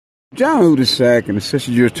John Hudasack and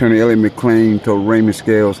Assistant U.S. Attorney Elliot McClain told Raymond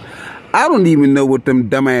Scales, I don't even know what them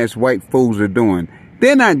dumbass white fools are doing.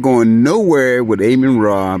 They're not going nowhere with Amin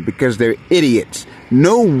Ra because they're idiots.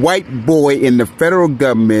 No white boy in the federal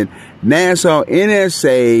government, NASA,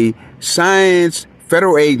 NSA, science,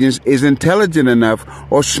 federal agents is intelligent enough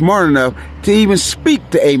or smart enough to even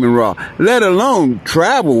speak to Amin Ra, let alone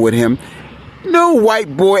travel with him. No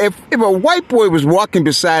white boy, if a white boy was walking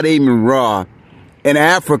beside Amin Ra in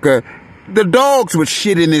Africa, the dogs would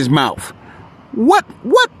shit in his mouth. What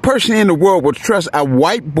person in the world would trust a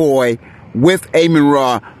white boy with Amin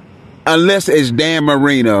Ra unless it's Dan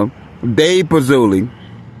Marino, Dave Pazzoli,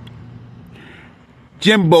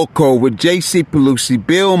 Jim Bokovic, J.C. Pelusi,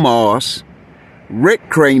 Bill Moss, Rick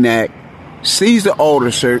Cranack, Caesar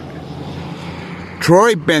Aldershot,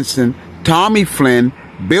 Troy Benson, Tommy Flynn,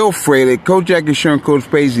 Bill Fraley, Kojak Insurance, Coach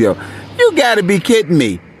Spazio. You gotta be kidding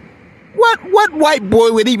me. What white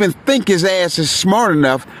boy would even think his ass is smart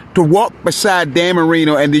enough to walk beside Dan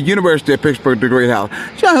Marino and the University of Pittsburgh, the Great House?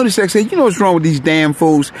 John Hudasack said, you know what's wrong with these damn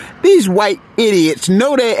fools? These white idiots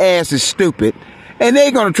know their ass is stupid, and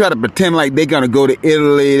they're going to try to pretend like they're going to go to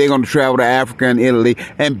Italy, they're going to travel to Africa and Italy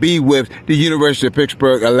and be with the University of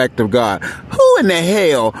Pittsburgh elect of God. Who in the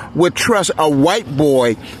hell would trust a white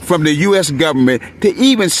boy from the U.S. government to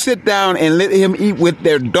even sit down and let him eat with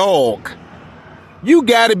their dog? You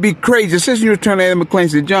gotta be crazy. Assistant U.S. Attorney Elliot McClain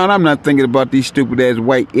said, John, I'm not thinking about these stupid-ass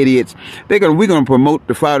white idiots. We're gonna promote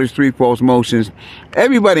the file these 3 false motions.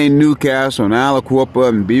 Everybody in Newcastle and Aliquippa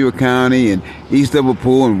and Beaver County and East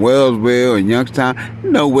Liverpool and Wellsville and Youngstown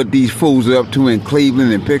know what these fools are up to in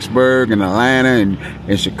Cleveland and Pittsburgh and Atlanta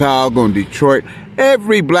and Chicago and Detroit.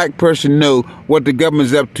 Every black person know what the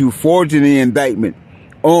government's up to, forging the indictment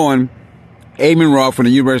on Amin Ra from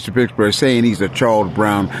the University of Pittsburgh saying he's a Charles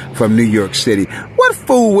Brown from New York City. What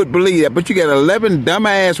fool would believe that? But you got 11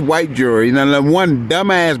 dumbass white juries and 1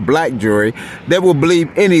 dumbass black jury that will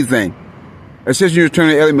believe anything. Assistant U.S.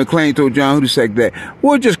 Attorney Elliot McClain told John Hudasack that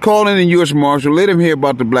we'll just call in the U.S. Marshal, let them hear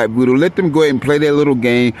about the black voodoo, let them go ahead and play their little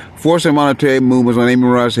game, force some monetary movements on Amin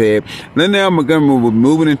Ra's head. Then now Montgomery will be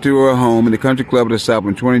moving into her home in the country club of the South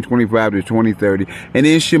from 2025 to 2030, and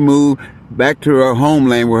then she'll move back to her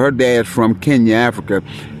homeland where her dad's from, Kenya, Africa,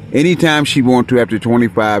 anytime she wants to after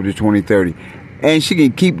 25 to 2030. And she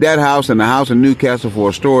can keep that house and the house in Newcastle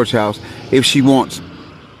for a storage house if she wants.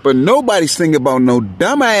 But nobody's thinking about no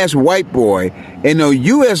dumbass white boy in no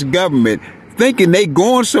U.S. government thinking they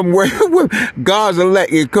going somewhere with God's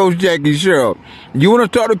elect and Coach Jackie Sherrill. You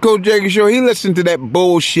want to talk to Coach Jackie Sherrill? He listens to that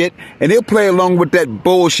bullshit, and he'll play along with that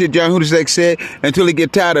bullshit John Hudasack said until he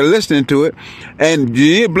get tired of listening to it. And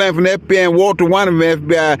Jim Bland from the FBI and Walter Weiner from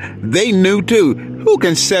the FBI, they knew too. Who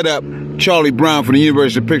can set up Charlie Brown from the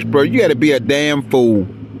University of Pittsburgh? You got to be a damn fool.